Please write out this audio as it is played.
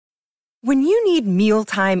When you need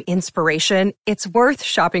mealtime inspiration, it's worth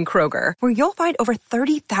shopping Kroger, where you'll find over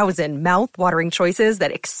 30,000 mouth-watering choices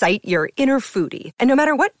that excite your inner foodie. And no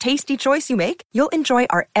matter what tasty choice you make, you'll enjoy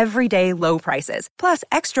our everyday low prices, plus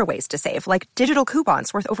extra ways to save, like digital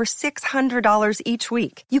coupons worth over $600 each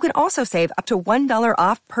week. You can also save up to $1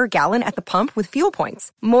 off per gallon at the pump with fuel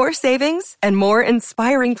points. More savings and more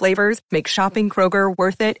inspiring flavors make shopping Kroger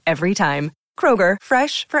worth it every time. Kroger,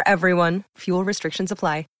 fresh for everyone. Fuel restrictions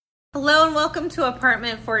apply. Hello and welcome to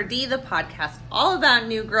Apartment 4D, the podcast all about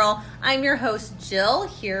New Girl. I'm your host, Jill,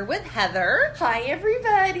 here with Heather. Hi,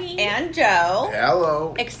 everybody. And Joe.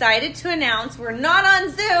 Hello. Excited to announce we're not on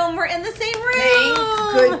Zoom. We're in the same room.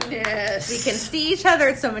 Thank goodness. We can see each other.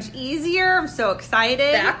 It's so much easier. I'm so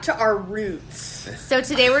excited. Back to our roots. So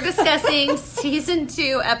today we're discussing Season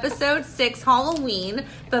 2, Episode 6, Halloween.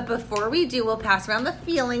 But before we do, we'll pass around the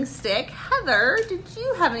feeling stick. Heather, did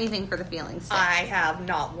you have anything for the feeling stick? I have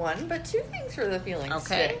not one, but two things for the feeling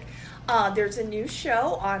stick. There's a new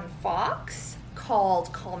show on Fox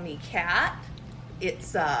called Call Me Kat.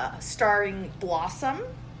 It's starring Blossom.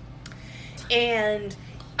 And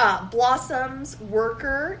Blossom's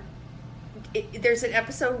worker, there's an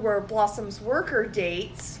episode where Blossom's worker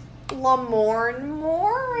dates Lamorne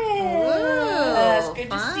Morris. Ooh, Good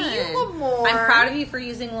fun. to see you, Lamorne. I'm proud of you for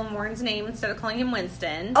using Lamorne's name instead of calling him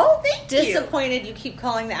Winston. Oh, thank you. Disappointed you keep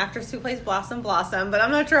calling the actress who plays Blossom, but I'm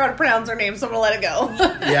not sure how to pronounce her name, so I'm going to let it go.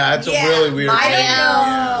 Yeah, it's a really weird I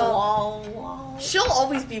name. don't know. She'll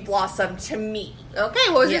always be Blossom to me. Okay,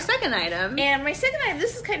 what was your second item? And my second item,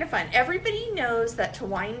 this is kind of fun. Everybody knows that to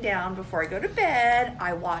wind down before I go to bed,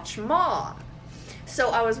 I watch Mom.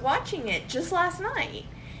 So I was watching it just last night.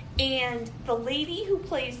 And the lady who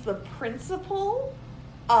plays the principal,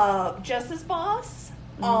 Justice Boss,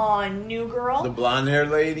 on New Girl. The blonde-haired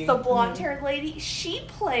lady? The blonde-haired lady. She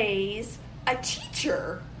plays a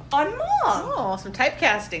teacher on Mom. Oh, some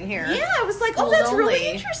typecasting here. Yeah, I was like, Schools that's only. really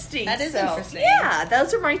interesting. That is interesting. Yeah,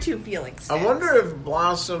 those are my two feelings. I wonder if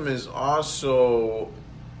Blossom is also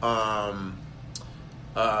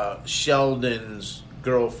Sheldon's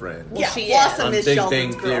girlfriend. Yeah, she Blossom is. is On Big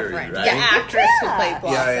Sheldon's Bang Theory, girlfriend. right? The actress who played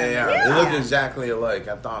Blossom. Yeah. They look exactly alike.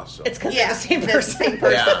 I thought so. It's because Yeah, they're the same they're the person. same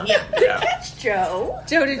person. Yeah. Good catch, Joe.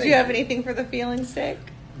 Joe, did you have anything for the feeling stick?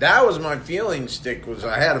 That was my feeling stick. Was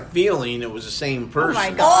I had a feeling it was the same person. my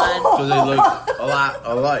God. So they look a lot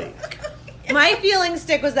alike. My feeling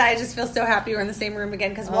stick was that I just feel so happy we're in the same room again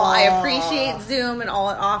because while I appreciate Zoom and all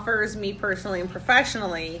it offers me personally and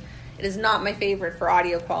professionally, it is not my favorite for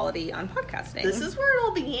audio quality on podcasting. This is where it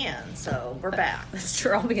all began, so we're back. That's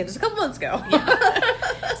true. I'll begin just a couple months ago.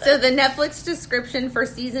 So the Netflix description for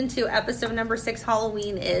Season 2, Episode number 6,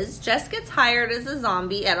 Halloween is Jess gets hired as a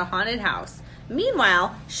zombie at a haunted house.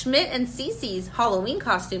 Meanwhile, Schmidt and Cece's Halloween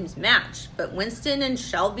costumes match, but Winston and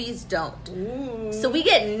Shelby's don't. Ooh. So we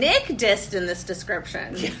get Nick dissed in this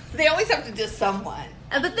description. They always have to diss someone.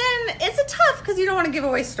 But then it's a tough because you don't want to give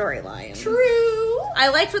away storylines. True. I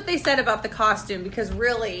liked what they said about the costume because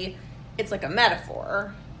really it's like a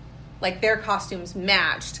metaphor. Like their costumes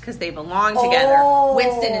matched because they belong together. Oh.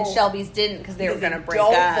 Winston and Shelby's didn't because they were going to break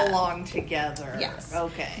don't up. belong together. Yes.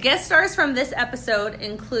 Okay. Guest stars from this episode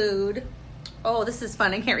include, oh, this is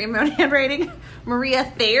fun. I can't read my own handwriting. Maria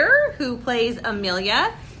Thayer, who plays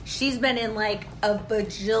Amelia. She's been in like a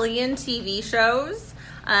bajillion TV shows.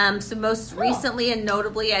 So most recently and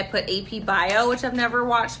notably, I put AP Bio, which I've never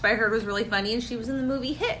watched, but I heard was really funny. And she was in the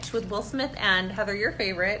movie Hitch with Will Smith and Heather, your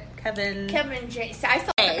favorite, Kevin James. I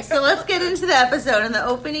saw. Okay, so let's get into the episode. In the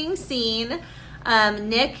opening scene,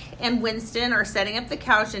 Nick and Winston are setting up the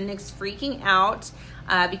couch, and Nick's freaking out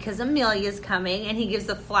because Amelia's coming, and he gives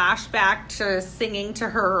a flashback to singing to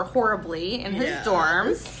her horribly in his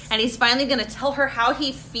dorm, and he's finally going to tell her how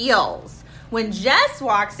he feels. When Jess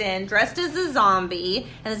walks in, dressed as a zombie,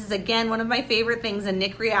 and this is, again, one of my favorite things, a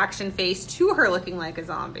Nick reaction face to her looking like a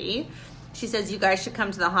zombie. She says, you guys should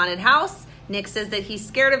come to the haunted house. Nick says that he's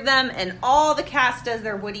scared of them, and all the cast does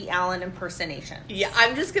their Woody Allen impersonation. Yeah,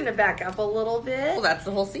 I'm just going to back up a little bit. Well, that's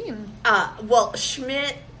the whole scene.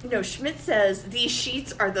 Schmidt says, these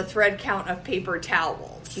sheets are the thread count of paper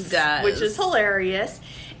towels. He does. Which is hilarious.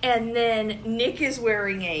 And then Nick is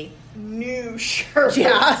wearing a new shirt.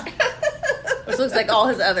 Yeah. Which looks like all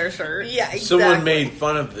his other shirts. Yeah, exactly. Someone made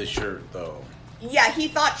fun of the shirt, though. Yeah, he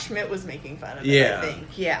thought Schmidt was making fun of it, Yeah. I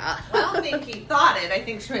think. Yeah. I don't think he thought it. I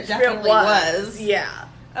think Schmidt definitely was. Yeah.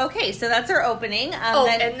 Okay, so that's our opening.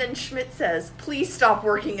 And then Schmidt says, please stop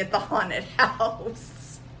working at the haunted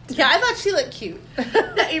house. Yeah, I thought she looked cute.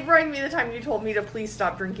 It reminded me of the time you told me to please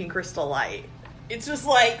stop drinking Crystal Light. It's just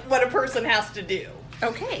like what a person has to do.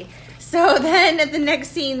 Okay, So then at the next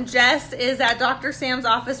scene, Jess is at Dr. Sam's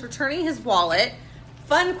office returning his wallet.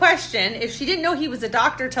 Fun question. If she didn't know he was a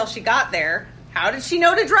doctor till she got there, how did she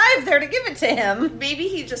know to drive there to give it to him? Maybe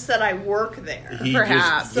he just said, I work there. He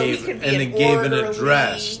Perhaps. just So he gave, could be and an it gave an orderly-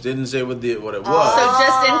 address. Didn't say what it was. So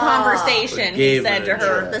just in conversation, he Gave said an to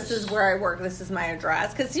her, address. this is where I work, this is my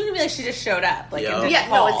address. Because it seemed to me like she just showed up. Like, Yeah. and didn't Yeah,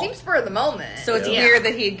 no, it call. seems spur of the moment. So it's Yeah. weird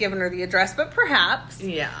that he had given her the address, but perhaps.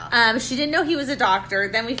 Yeah. She didn't know he was a doctor.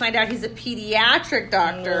 Then we find out he's a pediatric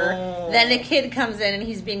doctor. Oh. Then a kid comes in and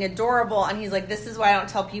he's being adorable, and he's like, this is why I don't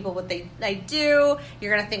tell people what I do.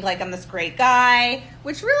 You're going to think like I'm this great guy.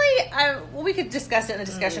 Which really, we could discuss it in the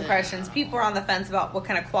discussion questions. People are on the fence about what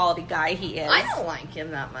kind of quality guy he is. I don't like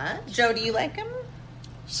him that much. Joe, do you like him?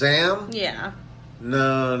 Sam? Yeah.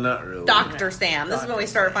 No, not really. Dr. Sam. This is when we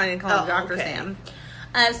started finding calling him Dr. okay. Sam.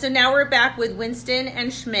 So now we're back with Winston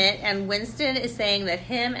and Schmidt, and Winston is saying that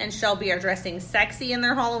him and Shelby are dressing sexy in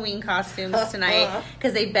their Halloween costumes tonight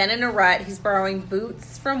because they've been in a rut. He's borrowing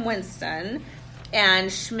boots from Winston,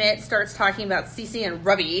 and Schmidt starts talking about Cece and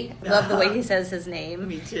Ruby. Love the way he says his name.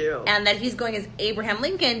 Me too. And that he's going as Abraham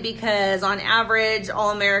Lincoln because on average, all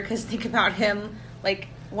Americans think about him like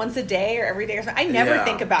once a day or every day or something. I never Yeah.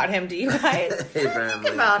 think about him. Do you guys? Abraham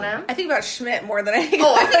Think about him. I think about Schmidt more than I think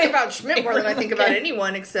Oh, I about think about Schmidt more than I think about Lincoln.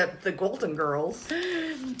 anyone except the Golden Girls.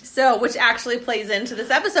 So, which actually plays into this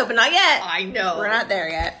episode, but not yet. I know. We're not there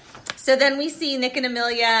yet. So then we see Nick and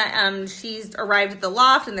Amelia. She's arrived at the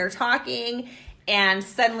loft and they're talking. And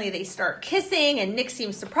suddenly they start kissing. And Nick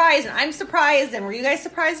seems surprised. And I'm surprised. And were you guys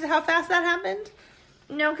surprised at how fast that happened?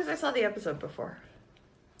 No, because I saw the episode before.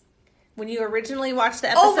 When you originally watched the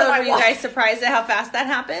Oh, episode, when I were you watched- guys surprised at how fast that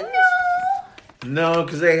happened? No,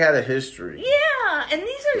 because they had a history. Yeah, and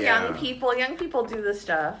these are Yeah. young people. Young people do this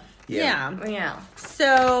stuff. Yeah. Yeah.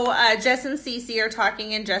 So Jess and Cece are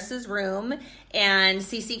talking in Jess's room, and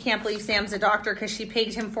Cece can't believe Sam's a doctor because she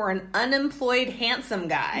pegged him for an unemployed handsome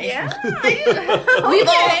guy. Yeah.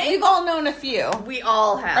 We've all known a few. We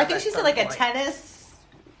all have. I think at she said some like a point. tennis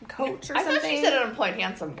coach or I something. thought she said unemployed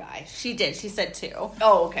handsome guy. She did. She said two.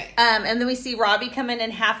 Oh, okay. And then we see Robbie come in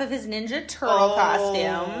half of his Ninja Turtle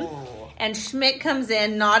costume. And Schmidt comes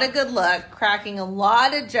in, not a good look, cracking a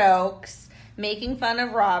lot of jokes, making fun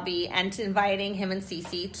of Robbie, and inviting him and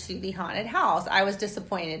Cece to the haunted house. I was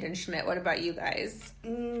disappointed in Schmidt. What about you guys?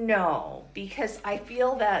 No, because I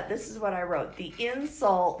feel that this is what I wrote. The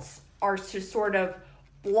insults are to sort of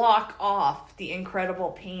block off the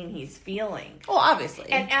incredible pain he's feeling. Well,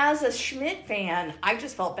 obviously. And as a Schmidt fan, I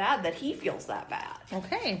just felt bad that he feels that bad.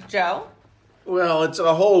 Okay. Joe? Well, it's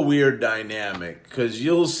a whole weird dynamic because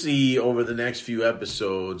you'll see over the next few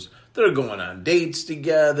episodes they're going on dates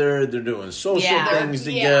together, they're doing social things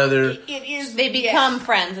together. It is. They become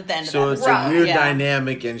friends at the end So of it's the episode. a weird Yeah.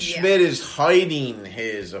 dynamic, and Schmidt is hiding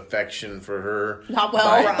his affection for her Not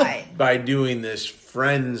well. Right. by doing this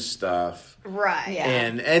friend stuff. Right. Yeah.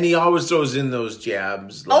 And he always throws in those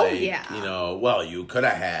jabs, Oh, like, yeah. you know, well, you could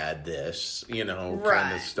have had this, you know, kind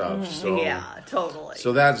Right. of stuff. So Yeah, totally.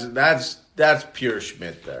 so that's pure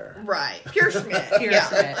Schmidt there. Right. Pure Schmidt. Pure yeah,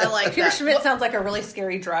 Schmidt. I like Pure that. Schmidt sounds like a really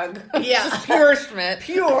scary drug. Yeah. Just pure Schmidt.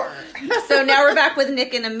 Pure. So now we're back with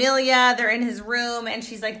Nick and Amelia. They're in his room, and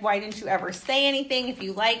she's like, why didn't you ever say anything if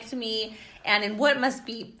you liked me? And in what must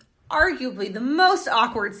be arguably the most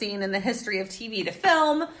awkward scene in the history of TV to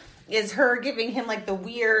film is her giving him like the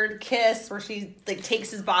weird kiss where she like takes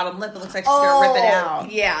his bottom lip and looks like she's gonna rip it out.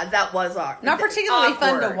 Yeah, that was awkward. Not particularly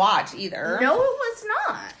fun to Awkward. watch either. No, it was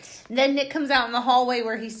not. Then Nick comes out in the hallway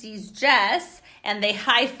where he sees Jess, and they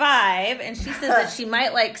high five, and she says that she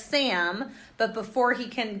might like Sam, but before he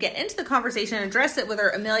can get into the conversation and address it with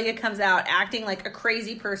her, Amelia comes out acting like a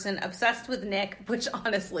crazy person, obsessed with Nick, which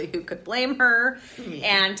honestly, who could blame her,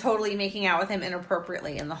 and totally making out with him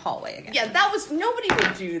inappropriately in the hallway again. Yeah, that was. Nobody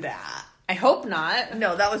would do that. I hope not.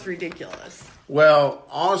 No, that was ridiculous. Well,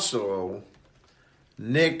 also,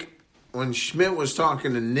 Nick, when Schmidt was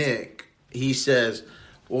talking to Nick, he says,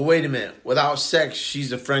 well, wait a minute. Without sex,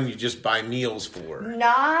 she's a friend you just buy meals for.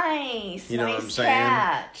 Nice. You know nice what I'm saying?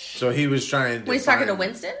 catch. So he was trying to When he's talking to define-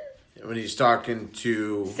 Winston? When he's talking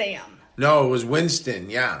to... Sam. No, it was Winston,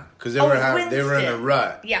 yeah. Because they, Oh, were it was they were in a Winston.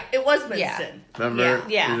 rut. Yeah, it was Winston. Remember?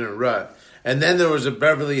 Yeah. In a rut. And then there was a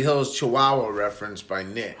Beverly Hills Chihuahua reference by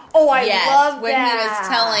Nick. Oh, I Yes, love when that. he was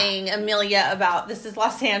telling Amelia about this is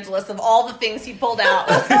Los Angeles of all the things he pulled out.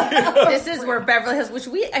 This is where Beverly Hills, which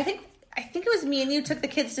I think I think it was me and you took the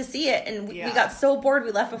kids to see it, and we got so bored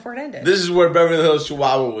we left before it ended. This is where Beverly Hills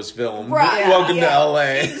Chihuahua was filmed. Right. Welcome to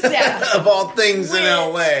L.A. Exactly. Of all things in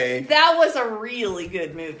L.A. That was a really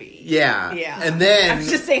good movie. Yeah. Yeah. And then... I was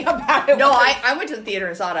just saying how bad it No, was. I went to the theater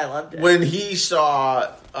and saw it. I loved it. When he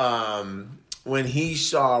saw...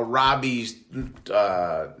 Robbie's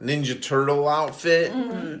Ninja Turtle outfit,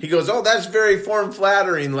 he goes, "Oh, that's very form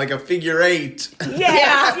flattering, like a figure 8."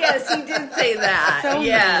 Yes, he did say that. So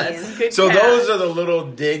yes, good So catch. those are the little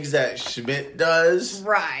digs that Schmidt does,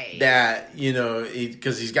 right. that,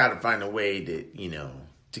 because he's got to find a way to,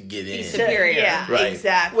 to get in. He's superior. Yeah, Right.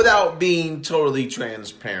 exactly. Without being totally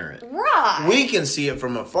transparent. Right. We can see it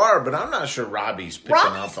from afar, but I'm not sure Robbie's picking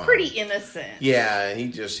up Robbie's on pretty it. innocent. Yeah, he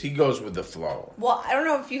goes with the flow. Well, I don't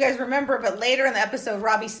know if you guys remember, but later in the episode,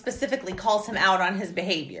 Robbie specifically calls him out on his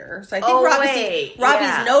behavior. So I think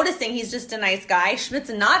Robbie's noticing he's just a nice guy. Schmidt's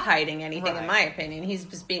not hiding anything, in my opinion. He's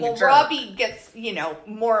just being a jerk. Robbie gets,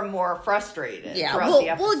 more and more frustrated. Yeah, throughout the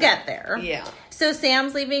episode. we'll get there. Yeah. So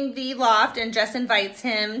Sam's leaving the loft, and Jess invites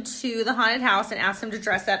him to the haunted house and asks him to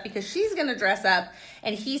dress up because she's going to dress up.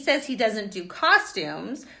 And he says he doesn't do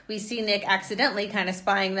costumes. We see Nick accidentally kind of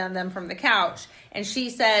spying them from the couch. And she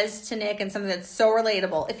says to Nick, and something that's so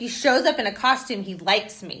relatable, if he shows up in a costume, he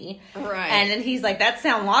likes me. Right. And then he's like, that's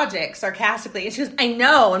sound logic, sarcastically. And she goes, I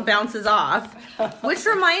know, and bounces off. Which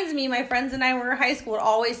reminds me, my friends and I were in high school, would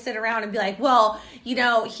always sit around and be like, well,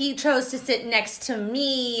 he chose to sit next to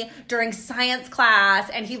me during science class,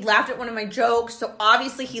 and he laughed at one of my jokes, so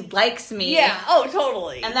obviously he likes me. Yeah, oh,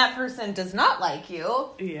 totally. And that person does not like you.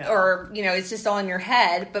 Yeah. Or, it's just all in your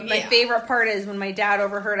head. But my favorite part is when my dad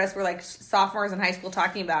overheard us, we're like sophomores in high school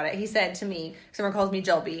talking about it. He said to me, someone calls me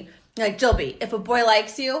Jilby, like, Jilby, if a boy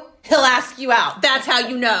likes you, he'll ask you out. That's how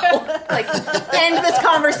you know. Like, end this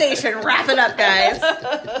conversation. Wrap it up, guys.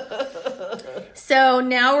 So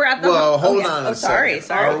now we're at the... Well, hold on a second.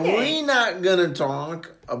 Sorry. Are we not going to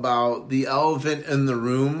talk about the elephant in the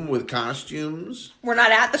room with costumes? We're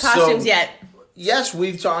not at the costumes yet. Yes,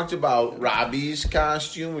 we've talked about Robbie's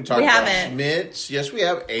costume. We talked about Schmidt's. Yes, we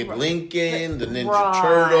have Abe Lincoln, the Ninja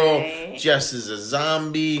Turtle. Jess is a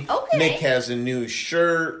zombie. Okay. Nick has a new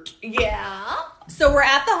shirt. Yeah. So we're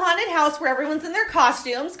at the haunted house where everyone's in their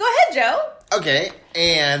costumes. Go ahead, Joe. Okay,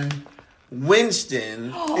 and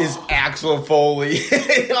Winston is Axel Foley.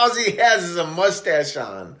 All he has is a mustache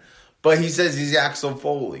on, but he says he's Axel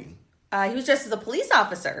Foley. He was dressed as a police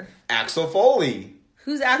officer. Axel Foley.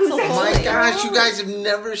 Who's Axel Foley? Oh my gosh, you guys have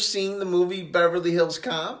never seen the movie Beverly Hills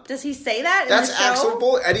Cop? Does he say that in That's the show? Axel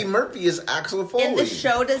Foley. Eddie Murphy is Axel Foley. In the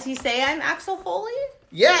show, does he say I'm Axel Foley?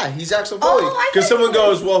 Yeah, he's Axel Foley. I Because thought someone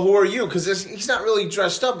goes, well, who are you? Because he's not really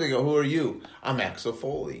dressed up. They go, who are you? I'm Axel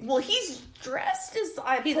Foley. Well, he's dressed as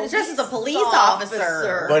a police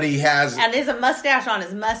officer. But he has... And there's a mustache on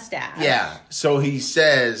his mustache. Yeah, so he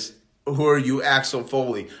says, who are you, Axel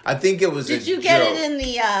Foley? I think it was Did a you get joke. it in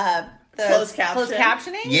the closed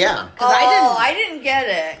captioning? Yeah. I didn't get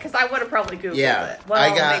it because I would have probably Googled it.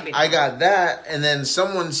 Well, I got that, and then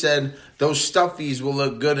someone said those stuffies will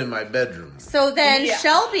look good in my bedroom. So then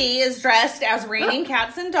Shelby is dressed as raining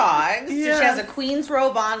cats and dogs. So she has a queen's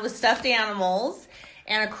robe on with stuffed animals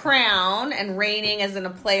and a crown, and raining as in a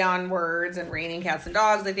play on words, and raining cats and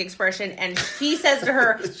dogs, like the expression. And he says to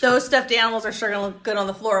her, those stuffed animals are sure going to look good on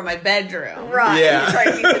the floor of my bedroom. Right. Yeah. He's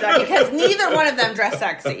trying to be productive. Because neither one of them dress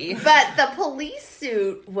sexy. But the police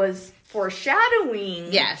suit was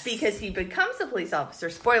foreshadowing. Yes. Because he becomes a police officer.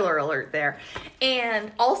 Spoiler alert there.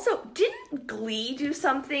 And also, didn't Glee do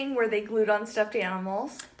something where they glued on stuffed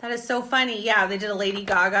animals? That is so funny. Yeah, they did a Lady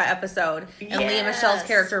Gaga episode. And Leah Michelle's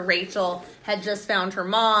character, Rachel, had just found her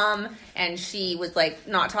mom. And she was, like,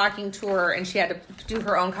 not talking to her. And she had to do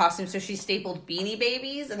her own costume. So she stapled Beanie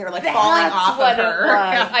Babies. And they were, like, falling off of her.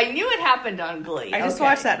 Yeah. I knew it happened on Glee. I just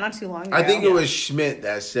watched that not too long ago. I think it was Schmidt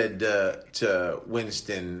that said to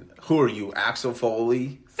Winston, who are you, Axel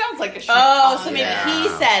Foley? Sounds like a Schmidt. Oh, so maybe Yeah. he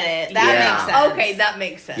said it. That makes sense. Okay, that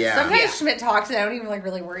makes sense. Yeah. Sometimes Schmidt talks and I don't even, like,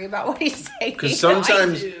 really worry about what he's saying. Because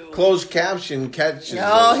sometimes I do. closed caption catches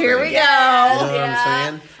Oh, those here things. we go. You know what Yeah. I'm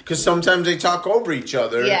saying? Because sometimes they talk over each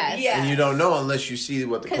other. Yes. And you don't know unless you see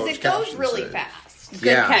what the Because closed it caption goes really says. fast. Good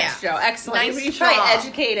Yeah. catch, Joe. Excellent. Nice We probably job.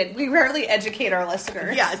 educated. We rarely educate our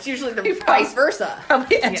listeners. Yeah, it's usually the probably- vice versa.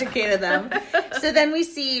 Probably educated them. So then we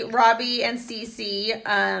see Robbie and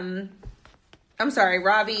Cece. I'm sorry,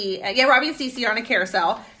 Robbie and Cece are on a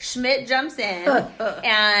carousel. Schmidt jumps in,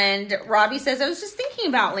 and Robbie says, I was just thinking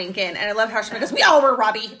about Lincoln. And I love how Schmidt goes, we all were,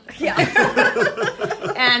 Robbie. Yeah.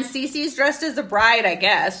 And Cece's dressed as a bride, I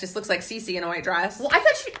guess. Just looks like Cece in a white dress. Well, I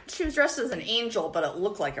thought she was dressed as an angel, but it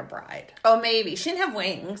looked like a bride. Oh, maybe. She didn't have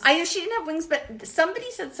wings. I know she didn't have wings, but somebody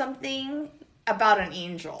said something about an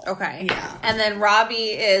angel. Okay. Yeah. And then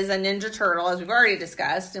Robbie is a Ninja Turtle, as we've already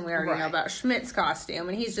discussed, and we already know Right. about Schmidt's costume,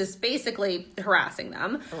 and he's just basically harassing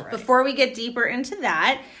them. Right. Before we get deeper into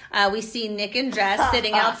that, we see Nick and Jess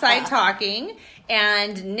sitting outside talking,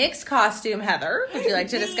 and Nick's costume, Heather, would you like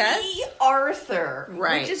to discuss? The Arthur.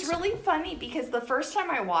 Right. Which is really funny because the first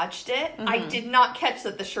time I watched it, I did not catch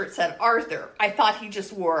that the shirt said Arthur. I thought he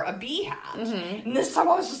just wore a bee hat. And this time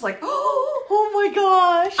I was just like, oh my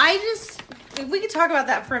gosh. If we could talk about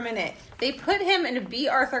that for a minute. They put him in a B.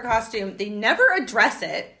 Arthur costume. They never address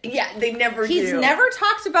it. Yeah, they never do. He's never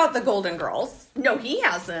talked about the Golden Girls. No, he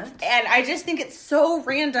hasn't. And I just think it's so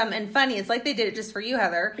random and funny. It's like they did it just for you,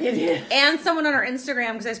 Heather. It is. And someone on our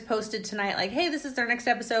Instagram, because I posted tonight, like, hey, this is their next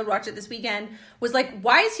episode, watch it this weekend, was like,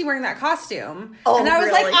 why is he wearing that costume? Oh, and I was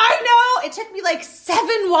really? like, I know! It took me like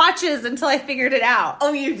 7 watches until I figured it out.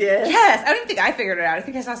 Oh, you did? Yes, I don't even think I figured it out. I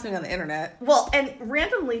think I saw something on the internet. Well, and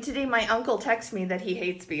randomly today, my uncle texted me that he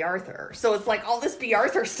hates B. Arthur. So it's like all this B.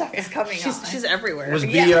 Arthur stuff is coming on. She's everywhere. Was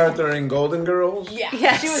B. Arthur in Golden Girls? Yeah,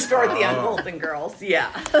 Yes. she was Dorothy on Golden Girls.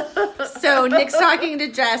 Yeah. So Nick's talking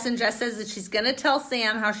to Jess, and Jess says that she's going to tell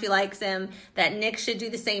Sam how she likes him, that Nick should do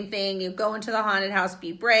the same thing. You go into the haunted house,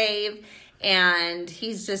 be brave. And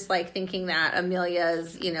he's just like thinking that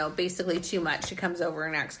Amelia's, basically too much. She comes over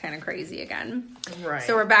and acts kind of crazy again. Right.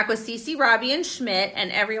 So we're back with Cece, Robbie, and Schmidt,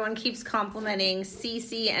 and everyone keeps complimenting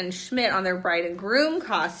Cece and Schmidt on their bride and groom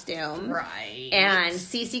costume. Right. And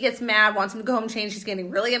Cece gets mad, wants him to go home and change. She's getting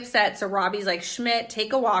really upset. So Robbie's like, Schmidt,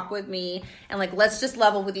 take a walk with me. And like, let's just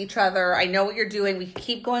level with each other. I know what you're doing. We could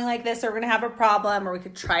keep going like this or we're going to have a problem. Or we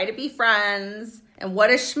could try to be friends. And what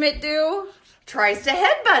does Schmidt do? Tries to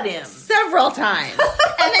headbutt him. Several times.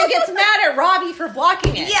 And then gets mad at Robbie for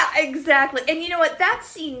blocking it. Yeah, exactly. And you know what? That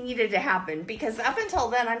scene needed to happen because up until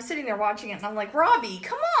then, I'm sitting there watching it and I'm like, Robbie,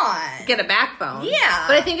 come on. Get a backbone. Yeah.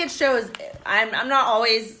 But I think it shows, I'm not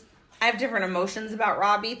always, I have different emotions about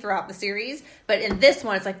Robbie throughout the series. But in this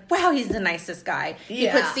one, it's like, wow, he's the nicest guy.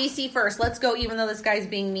 Yeah. He puts Cece first. Let's go, even though this guy's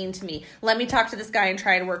being mean to me. Let me talk to this guy and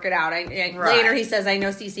try to work it out. Right. Later, he says, I know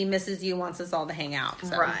Cece misses you, wants us all to hang out.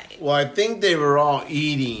 So. Right. Well, I think they were all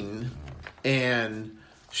eating, and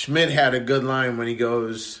Schmidt had a good line when he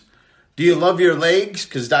goes, do you love your legs?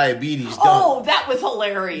 Because diabetes don't. Oh, that was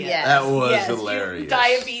hilarious. Yes. That was hilarious.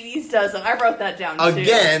 Diabetes doesn't. I wrote that down too.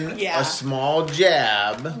 Again, Yeah. a small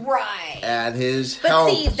jab Right. at his But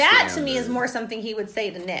health see, that to me is standard. more something he would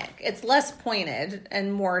say to Nick. It's less pointed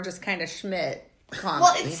and more just kind of Schmidt comment.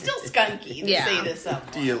 Well, it's still skunky to Yeah. say to someone.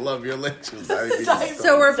 Do you love your legs? 'Cause diabetes Diabetes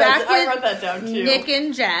So we're says back it. I with wrote that down too. Nick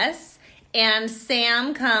and Jess. And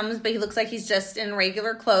Sam comes, but he looks like he's just in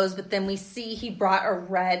regular clothes. But then we see he brought a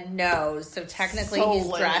red nose. So technically So he's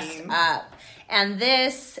lame. dressed up. And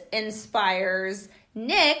this inspires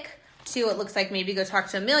Nick to, it looks like, maybe go talk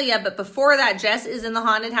to Amelia. But before that, Jess is in the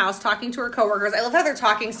haunted house talking to her coworkers. I love how they're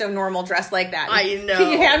talking so normal, dressed like that. I know.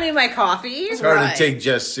 Can you hand me my coffee? It's hard Right. to take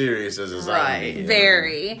Jess serious as a zombie. Right. you know?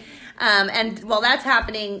 Very. And while that's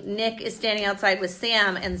happening, Nick is standing outside with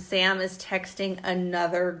Sam, and Sam is texting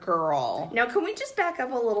another girl. Now, can we just back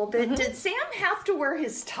up a little bit? Did Sam have to wear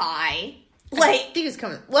his tie? I Like, think he's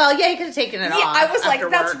coming. Well, yeah, he could have taken it yeah, off. I was like, after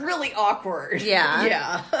that's work. really awkward. Yeah.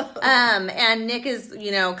 Yeah. And Nick is,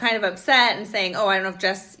 kind of upset and saying, oh, I don't know if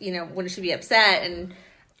Jess, wouldn't she be upset? And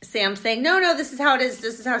Sam's saying, no, this is how it is.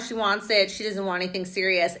 This is how she wants it. She doesn't want anything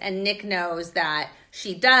serious. And Nick knows that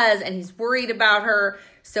she does, and he's worried about her.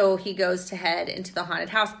 So he goes to head into the haunted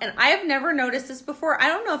house. And I have never noticed this before. I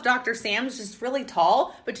don't know if Dr. Sam's just really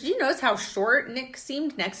tall, but did you notice how short Nick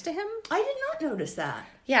seemed next to him? I did not notice that.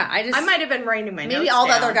 Yeah, I might have been writing my notes maybe all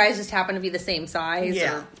the down. other guys just happen to be the same size.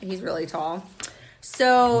 Yeah. Or he's really tall.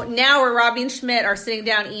 So now where Robbie and Schmidt are sitting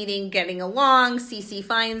down eating, getting along. Cece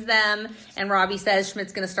finds them, and Robbie says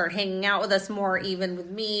Schmidt's going to start hanging out with us more, even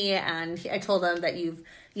with me. And I told him that you've,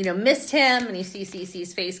 missed him, and you see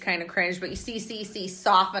Cece's face kind of cringe, but you see Cece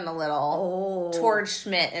soften a little towards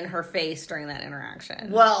Schmidt in her face during that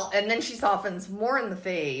interaction. Well, and then she softens more in the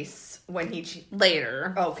face when he...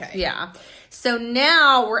 Later. Okay. Yeah. So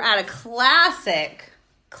now we're at a classic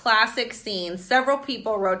classic scene. Several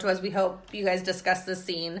people wrote to us. We hope you guys discuss this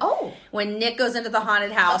scene. Oh. When Nick goes into the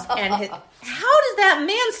haunted house and how does that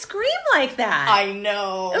man scream like that? I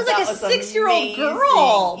know. It was like a 6-year-old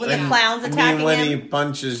girl with the clowns attacking when him. he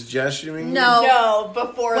punches Jess, you mean? No,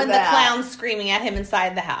 before when that. the clown's screaming at him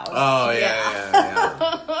inside the house. Oh, yeah.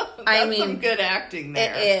 That's some good acting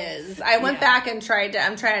there. It is. I went back and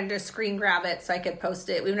I'm trying to screen grab it so I could post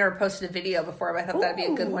it. We've never posted a video before, but I thought that'd be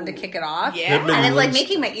a good one to kick it off. Yeah. And it like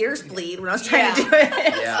making my ears bleed when I was trying to do it.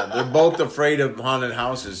 Yeah, they're both afraid of haunted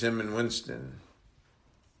houses, him and Winston.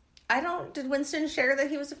 Did Winston share that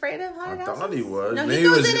he was afraid of haunted houses? I thought he was. No, Maybe he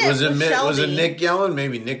goes in it with was it Shelby. Nick yelling?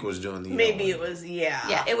 Maybe Nick was doing the yelling. Maybe it was,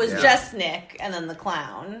 Yeah, it was just Nick and then the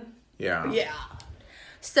clown. Yeah. Yeah.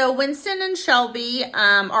 So Winston and Shelby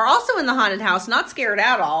are also in the haunted house, not scared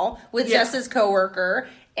at all, with Jess's coworker.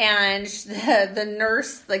 And the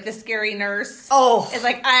nurse, like the scary nurse, is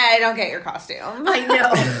like, I don't get your costume. I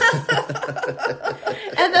know.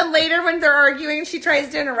 And then later when they're arguing, she tries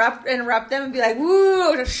to interrupt them and be like,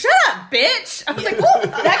 woo, shut up, bitch. I was like, oh,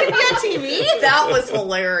 that could be on TV. That was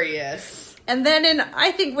hilarious. And then in,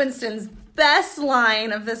 I think, Winston's best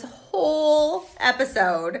line of this whole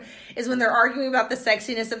episode is when they're arguing about the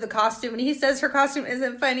sexiness of the costume, and he says her costume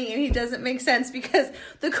isn't funny, and he doesn't make sense because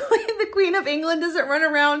the Queen of England doesn't run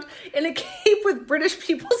around in a cape with British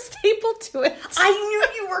people stapled to it. I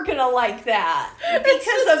knew you were going to like that. It's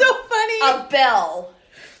just so funny. A bell.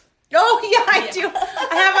 Oh, yeah, I do.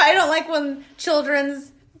 I don't like when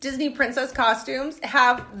children's Disney princess costumes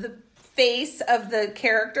have the face of the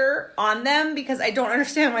character on them because I don't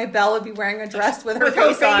understand why Belle would be wearing a dress with her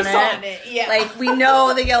face on it. Yeah. Like, we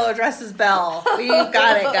know the yellow dress is Belle. We've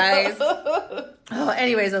got it, guys. Oh,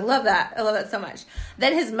 anyways, I love that. I love that so much.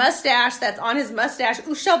 Then his mustache, that's on his mustache.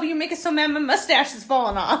 Ooh, Shelby, you make it so mad my mustache is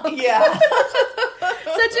falling off. Yeah.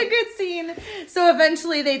 Such a good scene. So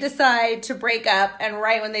eventually they decide to break up, and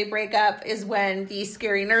right when they break up is when the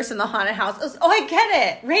scary nurse in the haunted house goes, oh, I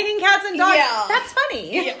get it. Raining cats and dogs. Yeah. That's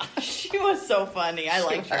funny. Yeah. She was so funny. I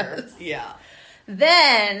liked her. Yeah.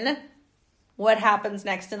 Then what happens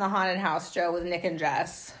next in the haunted house, Joe, with Nick and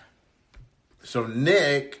Jess? So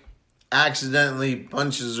Nick accidentally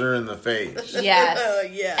punches her in the face. Yes.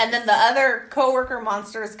 Yes. And then the other coworker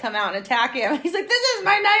monsters come out and attack him. He's like, this is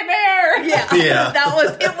my nightmare. Yeah.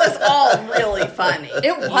 Yeah. It was all really funny.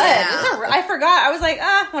 It was. Yeah. I forgot. I was like,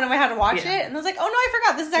 when I had to watch it. And I was like, oh no, I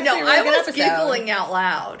forgot. This is actually a really I good was episode. giggling out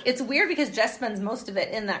loud. It's weird because Jess spends most of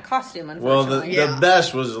it in that costume, Well, unfortunately. the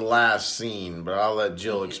best was the last scene, but I'll let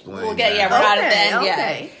Jill explain. We'll get, that. we're not at the end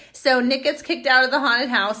Okay. yet. So Nick gets kicked out of the haunted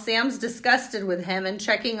house. Sam's disgusted with him and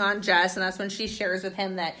checking on Jess, and that's when she shares with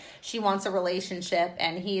him that she wants a relationship,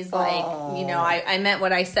 and he's like, I meant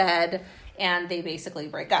what I said, and they basically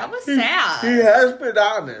break up. That was sad. He has been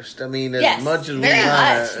honest. I mean, as much as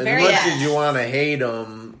as you want to hate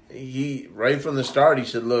him, he right from the start he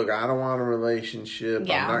said, "Look, I don't want a relationship.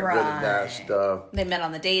 Yeah, I'm not good at that stuff." They met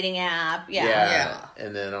on the dating app. Yeah.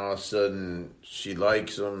 And then all of a sudden she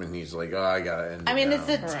likes him, and he's like, "Oh, I gotta end." I mean, it's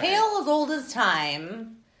a tale as old as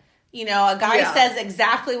time. You know, a guy says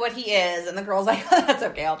exactly what he is, and the girl's like, oh, that's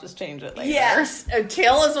okay, I'll just change it later. Yes, a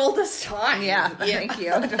tale as old as time. Yeah, thank you.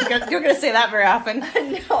 You're going to say that very often. No,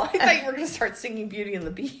 I thought you were going to start singing Beauty and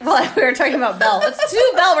the Beast. Well, we were talking about Belle. It's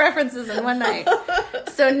 2 Belle references in one night.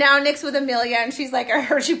 So now Nick's with Amelia, and she's like, I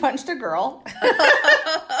heard you punched a girl.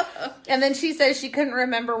 And then she says she couldn't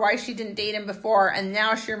remember why she didn't date him before, and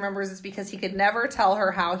now she remembers it's because he could never tell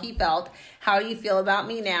her how he felt. How do you feel about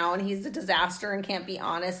me now? And he's a disaster and can't be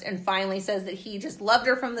honest. And finally says that he just loved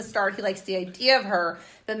her from the start. He likes the idea of her,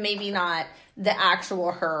 but maybe not the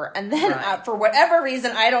actual her. And then for whatever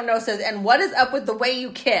reason, I don't know, says, and what is up with the way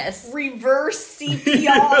you kiss? Reverse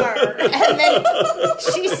CPR. And then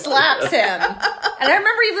she slaps him. And I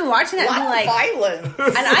remember even watching that and being like,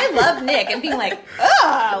 violence. and I love Nick and being like,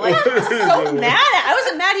 ugh, like so mad. I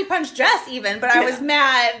wasn't mad he punched Jess even, but I was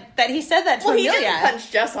mad that he said that to Amelia. He didn't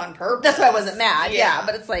punch Jess on purpose. That's why I wasn't mad. Yeah,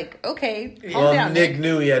 but it's like, okay, calm Well, down, Nick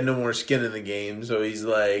knew he had no more skin in the game, so he's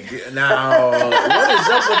like, now, what is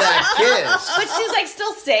up with that kiss? But she's like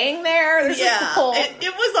still staying there. There's this whole... it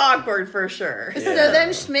was awkward for sure. So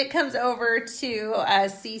then Schmidt comes over to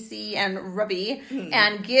Cece and Ruby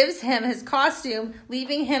and gives him his costume,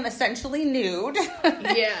 leaving him essentially nude.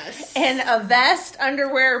 Yes. In a vest,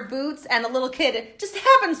 underwear, boots, and a little kid just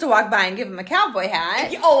happens to walk by and give him a cowboy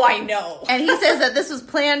hat. Oh, I know. And he says that this was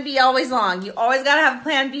plan B always long. You always gotta have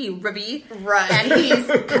plan B, Ruby. Right. And he's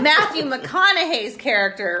Matthew McConaughey's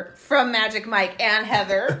character from Magic Mike and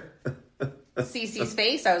Heather. Cece's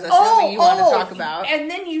face, I was assuming you want to talk about.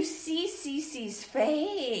 And then you see Cece's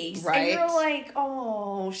face. Right. And you're like,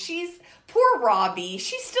 oh, poor Robbie.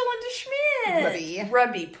 She's still into Schmidt.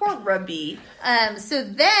 Rubby. Poor Rubby. So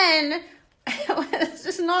then, it's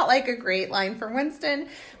just not like a great line for Winston.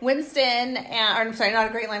 Not a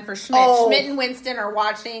great line for Schmidt. Oh. Schmidt and Winston are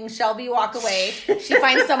watching Shelby walk away. She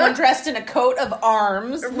finds someone dressed in a coat of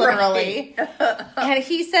arms, literally. Right. And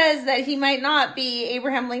he says that he might not be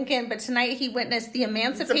Abraham Lincoln, but tonight he witnessed the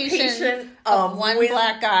emancipation of one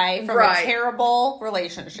black guy from a terrible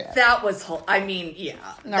relationship. That was, yeah.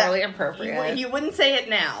 Not really appropriate. You wouldn't say it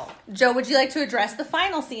now. Joe, would you like to address the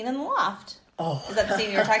final scene in the loft? Oh. Is that the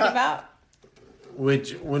scene you were talking about?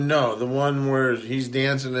 No, the one where he's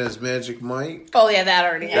dancing as Magic Mike. Oh, yeah, that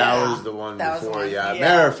already happened. That was the one before, yeah.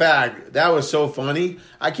 Matter of fact, that was so funny,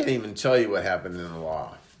 I can't even tell you what happened in the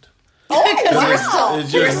loft. Oh,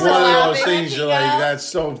 It's just one of those things you're like, that's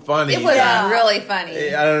so funny. It was really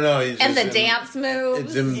funny. I don't know. And the dance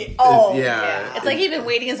moves. It's like he's been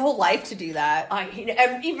waiting his whole life to do that.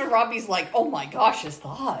 And even Robbie's like, oh my gosh, his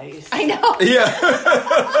thighs. I know.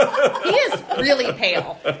 Yeah. He is really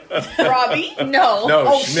pale. Robbie?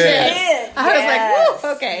 No. Schmidt. I was like,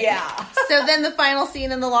 whoa, okay. Yeah. So then the final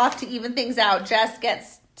scene in the loft to even things out, Jess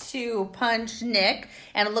gets to punch Nick,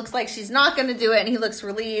 and it looks like she's not going to do it, and he looks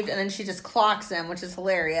relieved, and then she just clocks him, which is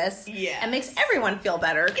hilarious. Yeah. And makes everyone feel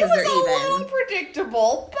better because they're even. It was a little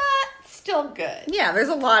predictable, but still good. Yeah, there's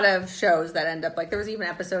a lot of shows that end up like, there was even an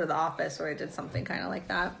episode of The Office where I did something kind of like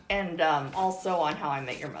that. And also on How I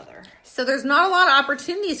Met Your Mother. So there's not a lot of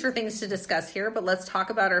opportunities for things to discuss here, but let's talk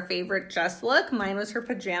about our favorite Jess look. Mine was her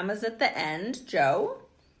pajamas at the end. Joe?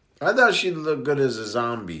 I thought she looked good as a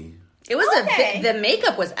zombie. It was the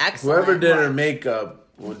makeup was excellent. Whoever did her makeup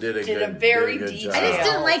did a very good detailed. job. I just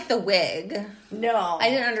didn't like the wig. No. I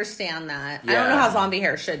didn't understand that. Yeah. I don't know how zombie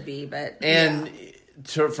hair should be, but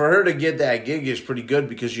for her to get that gig is pretty good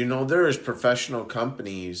because there is professional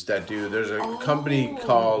companies that do. There's a company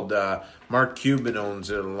called Mark Cuban owns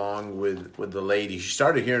it along with the lady. She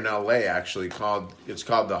started here in L.A. actually. It's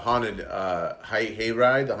called the Haunted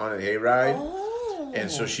Hayride. The Haunted Hayride. Oh. And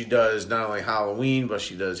so she does not only Halloween, but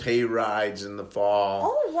she does hay rides in the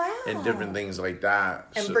fall. Oh, wow. And different things like that.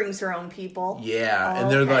 And brings her own people. Yeah, and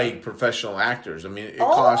they're like professional actors. I mean, it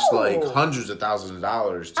costs like hundreds of thousands of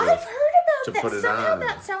dollars to I've heard about to that. put it Somehow on.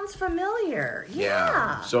 that sounds familiar.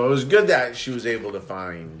 Yeah. So it was good that she was able to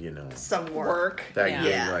find, some work. that Yeah.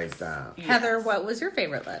 gig like that. Heather, what was your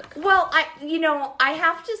favorite look? Well, I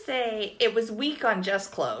have to say it was weak on Jess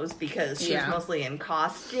clothes because she was mostly in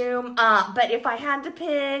costume. But if I had to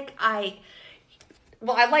pick, I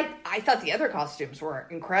thought the other costumes were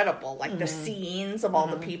incredible, like the scenes of all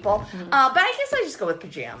the people. But I guess I just go with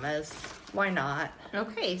pajamas. Why not?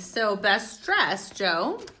 Okay, so best dressed,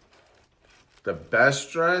 Joe. The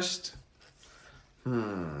best dressed?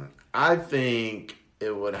 I think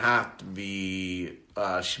it would have to be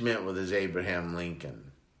Schmidt with his Abraham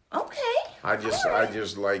Lincoln. Okay. I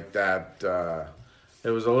just like that. It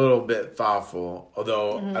was a little bit thoughtful,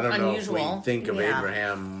 although I don't know if Unusual. we think of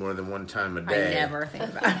Abraham more than one time a day. I never think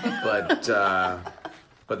about it.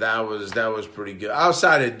 But that was pretty good.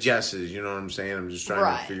 Outside of Jess's, you know what I'm saying? I'm just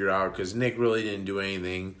trying to figure out because Nick really didn't do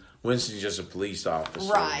anything. Winston's just a police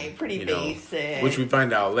officer. Right, pretty basic. Which we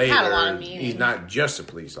find out later. Had a lot of meaning. He's not just a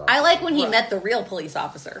police officer. I like when he met the real police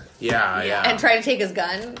officer. Yeah. And tried to take his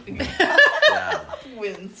gun. Yeah.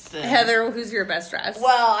 Winston. Heather, who's your best dress?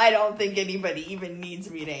 Well, I don't think anybody even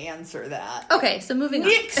needs me to answer that. Okay, so moving on.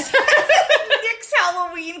 Nick's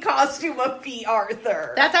Halloween costume of P.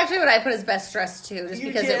 Arthur. That's actually what I put as best dressed too, just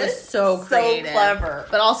because it was so creative. So clever.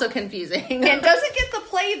 But also confusing. And doesn't get the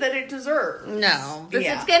play that it deserves. No.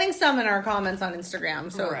 It's getting some in our comments on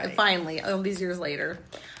Instagram, so finally, all these years later.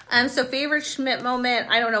 So favorite Schmidt moment,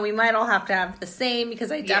 I don't know, we might all have to have the same,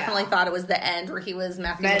 because I definitely thought it was the end where he was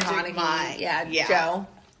Matthew McConaughey. Yeah, Joe.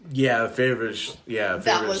 Yeah, favorite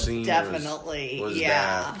that was scene definitely, was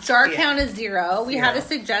that. Jar count is 0. We had a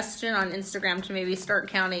suggestion on Instagram to maybe start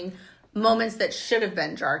counting moments that should have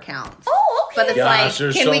been jar counts. Oh, okay. But it's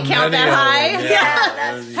like, can we count that high? Yeah,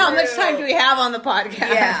 that's How true. much time do we have on the podcast?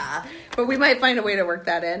 Yeah. But we might find a way to work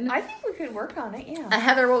that in. I think we could work on it, yeah.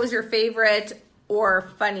 Heather, what was your favorite or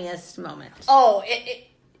funniest moment? Oh,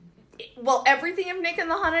 well, everything of Nick in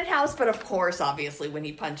the haunted house, but of course, obviously, when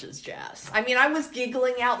he punches Jess. I mean, I was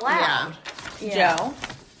giggling out loud. Yeah. Joe?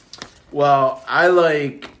 Well, I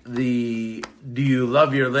like the "Do you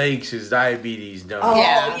love your legs? Is diabetes done?" Oh,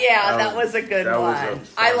 Yeah. that was a good one.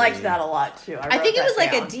 I liked that a lot, too. I think it was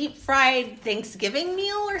like a deep fried Thanksgiving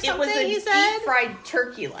meal or something, It was a he said? deep fried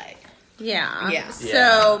turkey leg. Yeah. Yeah.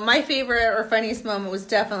 So my favorite or funniest moment was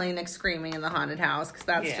definitely Nick screaming in the haunted house because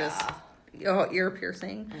that's just ear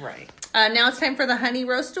piercing. Right. Now it's time for the Honey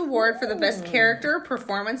Roast Award for the best character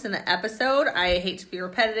performance in the episode. I hate to be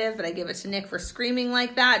repetitive, but I give it to Nick for screaming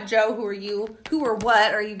like that. Joe, who are you? Who or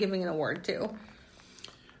what are you giving an award to?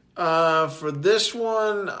 For this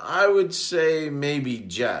one, I would say maybe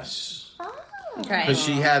Jess. Okay. Because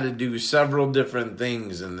she had to do several different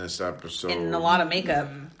things in this episode. And a lot of makeup.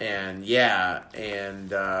 And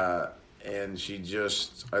and she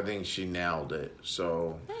just, I think she nailed it.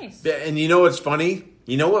 So Nice. And you know what's funny?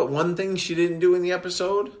 You know what one thing she didn't do in the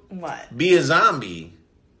episode? What? Be a zombie.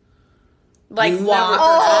 Like You walk never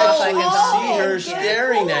or talk actually like a zombie. see her good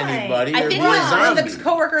scaring point. anybody I or think be a when zombie. the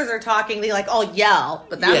coworkers are talking, they like all yell,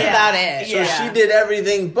 but that's Yeah. about it. So she did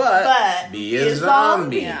everything but be a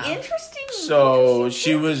zombie. Yeah. Interesting. So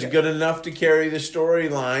she was good enough to carry the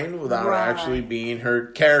storyline without Right. actually being her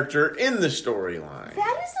character in the storyline.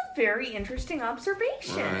 That is a very interesting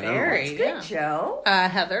observation. I know. Very, That's good, Joe.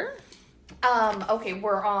 Heather? Okay,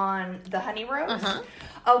 we're on the honey roast.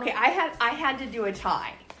 Uh-huh. Okay, I had to do a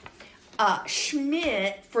tie.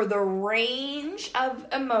 Schmidt for the range of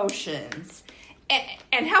emotions,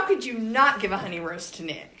 and how could you not give a honey roast to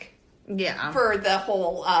Nick Yeah. for the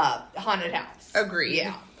whole haunted house? Agreed.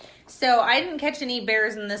 Yeah. So I didn't catch any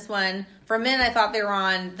bears in this one. For a minute, I thought they were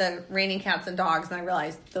on the Raining Cats and Dogs, and I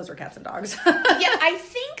realized those were cats and dogs. Yeah, I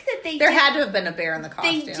think that There had to have been a bear in the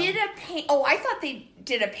costume. They did a pan. Oh, I thought they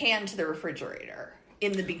did a pan to the refrigerator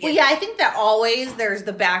in the Well, beginning. yeah, I think that always there's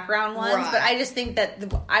the background ones, Right. but I just think that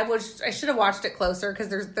I should have watched it closer because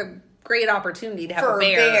there's the great opportunity to have For a a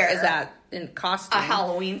bear. bear. Is that in costume? A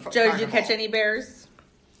Halloween Joe, did you carnival. catch any bears?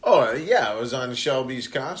 Oh, yeah, it was on Shelby's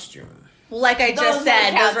costume. Like I Those just were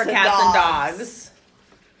said, cats those were and cats and dogs. dogs.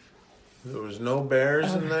 There was no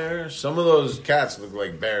bears in there. Some of those cats look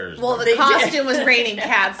like bears. Well, but- the costume was raining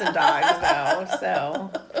cats and dogs, though.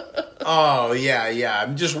 So Oh, yeah.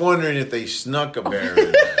 I'm just wondering if they snuck a bear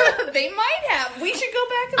in there. They might have. We should go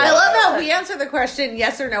back and I look. love how we answer the question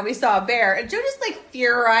yes or no. We saw a bear, and Joe just like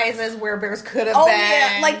theorizes where bears could have Oh been.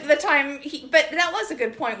 yeah, like the time but that was a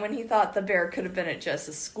good point when he thought the bear could have been at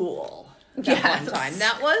Jess's school that Yes. one time.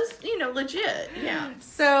 That was, legit. Yeah.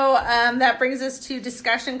 So that brings us to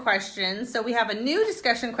discussion questions. So we have a new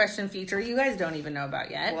discussion question feature you guys don't even know about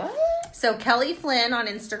yet. What? So Kelly Flynn on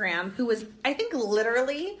Instagram, who was, I think,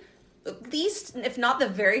 literally at least, if not the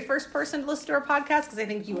very first person to listen to our podcast, because I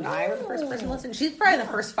think you and I were the first person to listen. She's probably the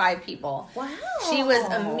first 5 people. Wow. She was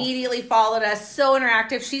immediately followed us, so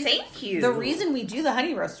interactive. She's Thank you. The reason we do the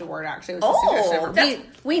Honey Roast Award actually was Oh, a suggestion of her. that's-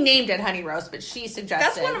 We named it Honey Roast, but she suggested.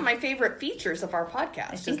 That's one of my favorite features of our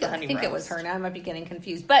podcast. I think roast. it was her. Now I might be getting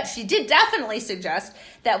confused. But she did definitely suggest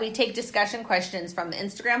that we take discussion questions from the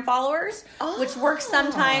Instagram followers, which works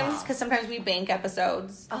sometimes because sometimes we bank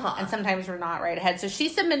episodes and sometimes we're not right ahead. So she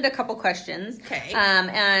submitted a couple questions. Okay.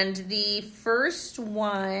 And the first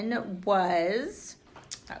one was,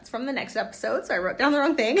 that's from the next episode, so I wrote down the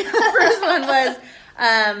wrong thing. The first one was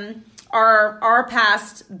our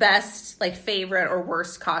past best, like, favorite or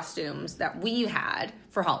worst costumes that we've had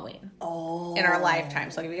for Halloween in our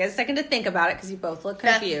lifetime. So I'll give you guys a second to think about it because you both look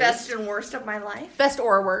confused. Best and worst of my life. Best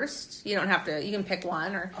or worst. You don't have to, you can pick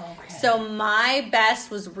one. Okay. So my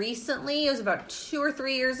best was recently, it was about 2 or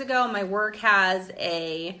 3 years ago. My work has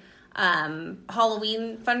a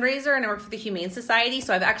Halloween fundraiser and I work for the Humane Society.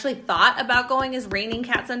 So I've actually thought about going as Raining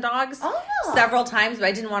Cats and Dogs several times, but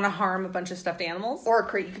I didn't want to harm a bunch of stuffed animals. Or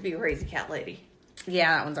you could be a crazy cat lady.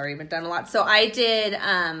 Yeah, that one's already been done a lot. So I did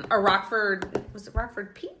a Rockford, was it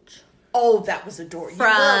Rockford Peach? Oh, that was adorable. From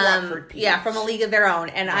Rockford Peach. yeah, from A League of Their Own,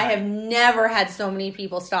 and I have never had so many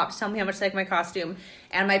people stop to tell me how much they like my costume,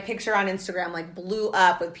 and my picture on Instagram like blew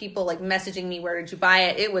up with people like messaging me, where did you buy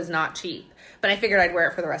it? It was not cheap, but I figured I'd wear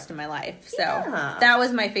it for the rest of my life. So that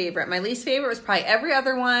was my favorite. My least favorite was probably every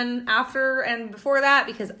other one after and before that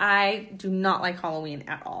because I do not like Halloween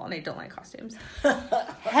at all, and I don't like costumes.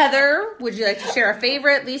 Heather, would you like to share a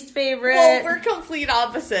favorite, least favorite? Well, we're complete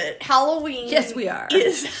opposite. Halloween. Yes, we are.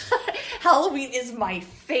 Halloween is my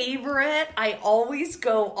favorite. I always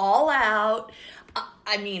go all out.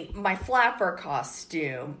 I mean, my flapper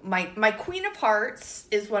costume, my Queen of Hearts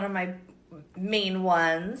is one of my main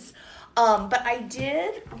ones. But I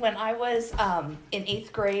did when I was in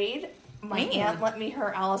 8th grade. My aunt lent me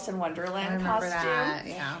her Alice in Wonderland I remember costume. that.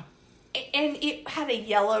 Yeah. And it had a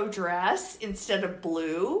yellow dress instead of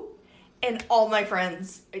blue. And all my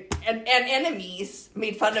friends and enemies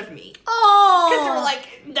made fun of me. Oh, Because they were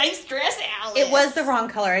like, nice dress, Alice. it was the wrong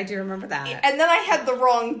color. I do remember that. And then I had the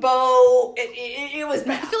wrong bow. It was I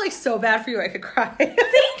bad. feel like so bad for you I could cry.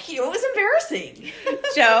 Thank you. It was embarrassing.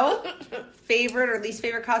 Joe? favorite or least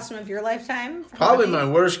favorite costume of your lifetime? Probably my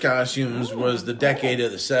worst costumes was the decade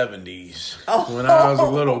of the 70s. When I was a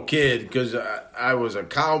little kid, because I was a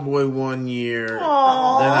cowboy one year, then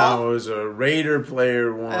I was a Raider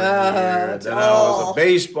player one year, then I was a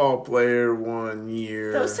baseball player one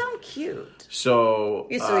year. Those sound cute. So,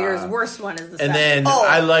 your worst one is the and then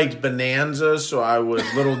I liked Bonanza, so I was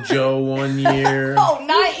Little Joe one year.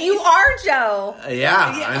 Nice. You are Joe.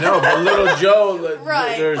 Yeah, I know, but Little Joe,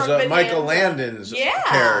 Right, there's from Michael Bonanza. Landon's Yeah,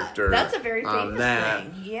 character. that's a very on famous that.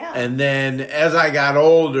 thing. Yeah. And then as I got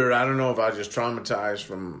older, I don't know if I was just traumatized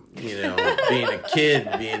from, being a kid,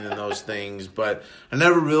 being in those things, but I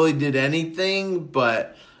never really did anything,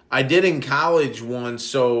 but I did in college once.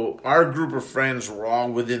 So our group of friends were all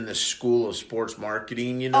within the School of Sports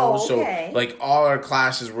Marketing, okay. So like all our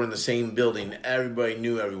classes were in the same building. Everybody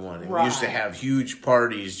knew everyone. And we used to have huge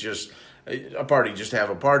parties, just a party just to have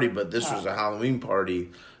a party, but this was a Halloween party.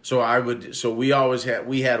 So we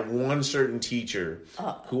had one certain teacher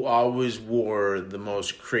who always wore the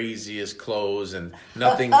most craziest clothes and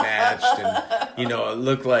nothing matched, and it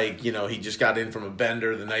looked like he just got in from a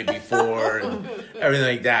bender the night before and everything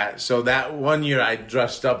like that. So that one year I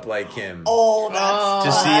dressed up like him. That's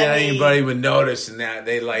to see funny. if anybody would notice, and that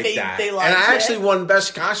they liked that. They liked and I it. actually won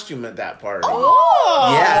best costume at that party.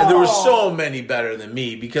 Oh, Yeah, there were so many better than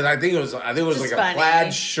me because I think it was like funny. a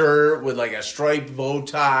plaid shirt with like a striped bow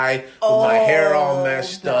tie with my hair all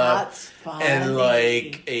messed up. That's funny. And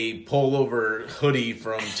like a pullover hoodie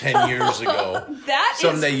from 10 years ago. That is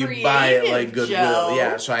something that you buy at like creative, Goodwill. Joe.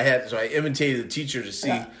 Yeah, so I imitated the teacher to see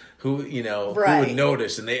who who Right. would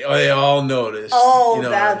notice, and they all noticed. Oh, you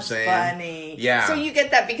know that's what I'm saying? funny. Yeah. So you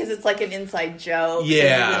get that because it's like an inside joke. Yeah.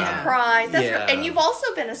 And you win the prize. That's Yeah. And you've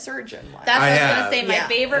also been a surgeon. Like. That's what I was have. going to say. My Yeah.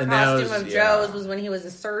 favorite And that costume was- of yeah. Joe's was when he was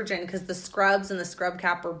a surgeon because the scrubs and the scrub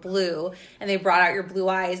cap were blue, and they brought out your blue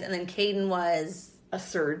eyes, and then Caden was a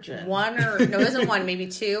surgeon. it wasn't one, maybe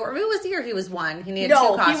two, or maybe it was the year he was one. He needed two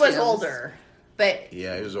No, costumes. he was older. But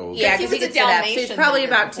Yeah, he was old. yeah, He because was he a could sit up. So he's Dalmatian probably the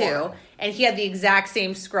year about before. 2. And he had the exact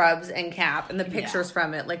same scrubs and cap, and the pictures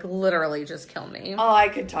from it, like, literally just kill me. Oh, I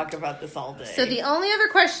could talk about this all day. So the only other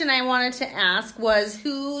question I wanted to ask was,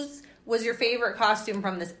 whose was your favorite costume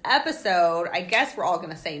from this episode? I guess we're all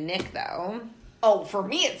going to say Nick, though. Oh, for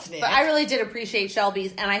me it's Nick. But I really did appreciate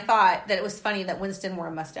Shelby's, and I thought that it was funny that Winston wore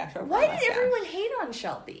a mustache over Why a did mustache. everyone hate on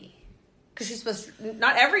Shelby? Because she's supposed to,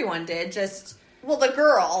 not everyone did, just... Well, the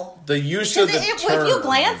girl. The use of the term. If you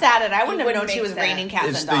glance at it, I wouldn't have wouldn't known she make was sense. raining cats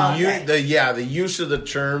It's and the dogs. the use of the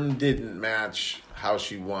term didn't match how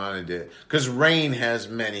she wanted it, because rain has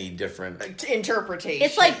many different. Interpretation.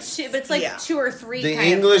 It's like two or three. The kind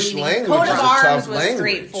of English meanings. language Coat is of a arms tough was language.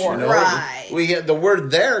 straightforward. Right. We get the word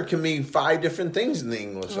there can mean 5 different things in the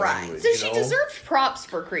English right. language. So she deserves props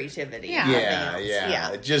for creativity. Yeah. nothing Yeah.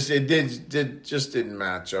 else. It just didn't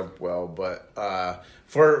match up well, but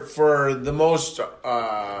for the most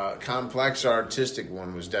complex artistic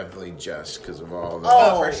one was definitely Jess because of all the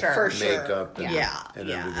Oh, for sure. For sure. makeup and, Yeah. and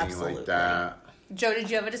Yeah, everything absolutely. like that. Joe, did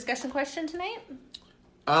you have a discussion question tonight?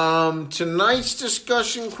 Tonight's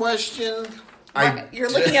discussion question. You're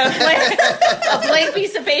looking at a blank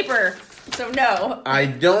piece of paper, so no. I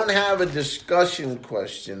don't have a discussion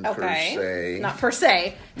question Okay. per se. Not per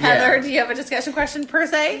se. Yeah. Heather, do you have a discussion question per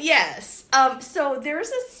se? Yes. So there's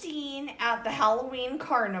a scene at the Halloween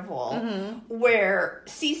carnival where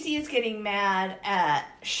Cece is getting mad at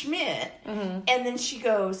Schmidt, and then she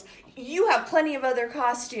goes, "You have plenty of other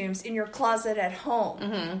costumes in your closet at home."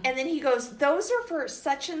 And then he goes, "Those are for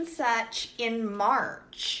such and such in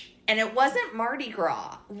March." And it wasn't Mardi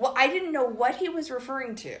Gras. I didn't know what he was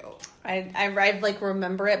referring to. I like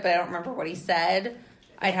remember it, but I don't remember what he said.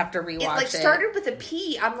 I'd have to rewatch It started with a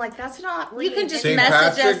P. I'm like, that's not reading. can just St.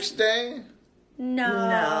 message Patrick's us. Day?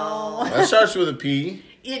 No. That starts with a P.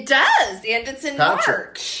 It does, and it's in Patrick.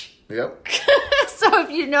 March. Yep. So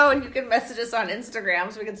if you know, and you can message us on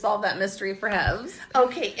Instagram so we can solve that mystery for Hevs.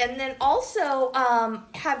 Okay, and then also,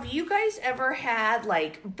 have you guys ever had,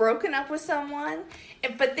 like, broken up with someone,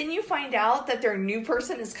 but then you find out that their new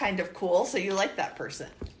person is kind of cool, so you like that person?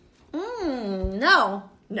 No.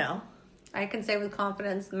 No. I can say with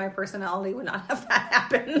confidence my personality would not have that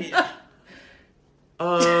happen. Yeah.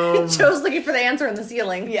 Joe's looking for the answer in the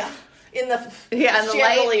ceiling. Yeah. In the in the light.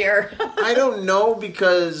 chandelier. I don't know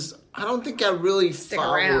because I don't think I really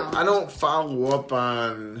around. I don't follow up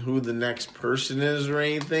on who the next person is or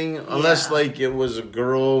anything, unless Yeah. like it was a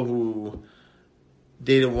girl who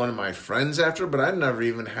dated one of my friends after, but I've never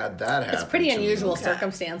even had that happen. It's pretty to me. unusual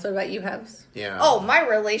circumstance. What about you, Hebs? Yeah. Oh, my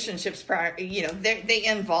relationships, they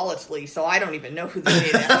end volatilyly, so I don't even know who they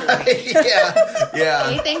did after me. yeah.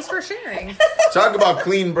 Hey, thanks for sharing. Talk about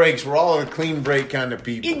clean breaks. We're all a clean break kind of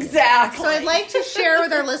people. Exactly. So I'd like to share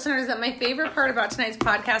with our listeners that my favorite part about tonight's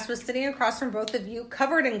podcast was sitting across from both of you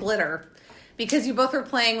covered in glitter. Because you both were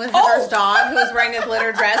playing with Heather's dog, who was wearing a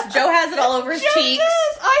glitter dress. Joe has it all over his cheeks.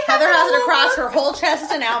 Heather has it across her whole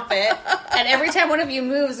chest and outfit. And every time one of you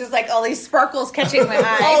moves, there's like all these sparkles catching my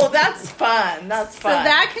eye. Oh, that's fun. That's fun. So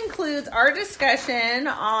that concludes our discussion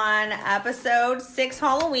on episode 6,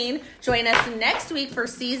 Halloween. Join us next week for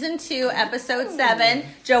season 2, episode 7.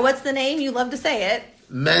 Joe, what's the name? You love to say it.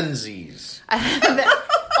 Menzies.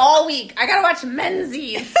 All week. I gotta watch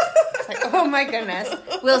Menzies. It's like, oh my goodness.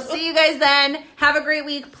 We'll see you guys then. Have a great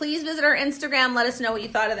week. Please visit our Instagram. Let us know what you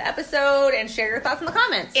thought of the episode and share your thoughts in the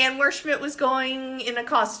comments. And where Schmidt was going in a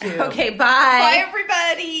costume. Okay, bye. Bye,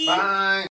 everybody. Bye.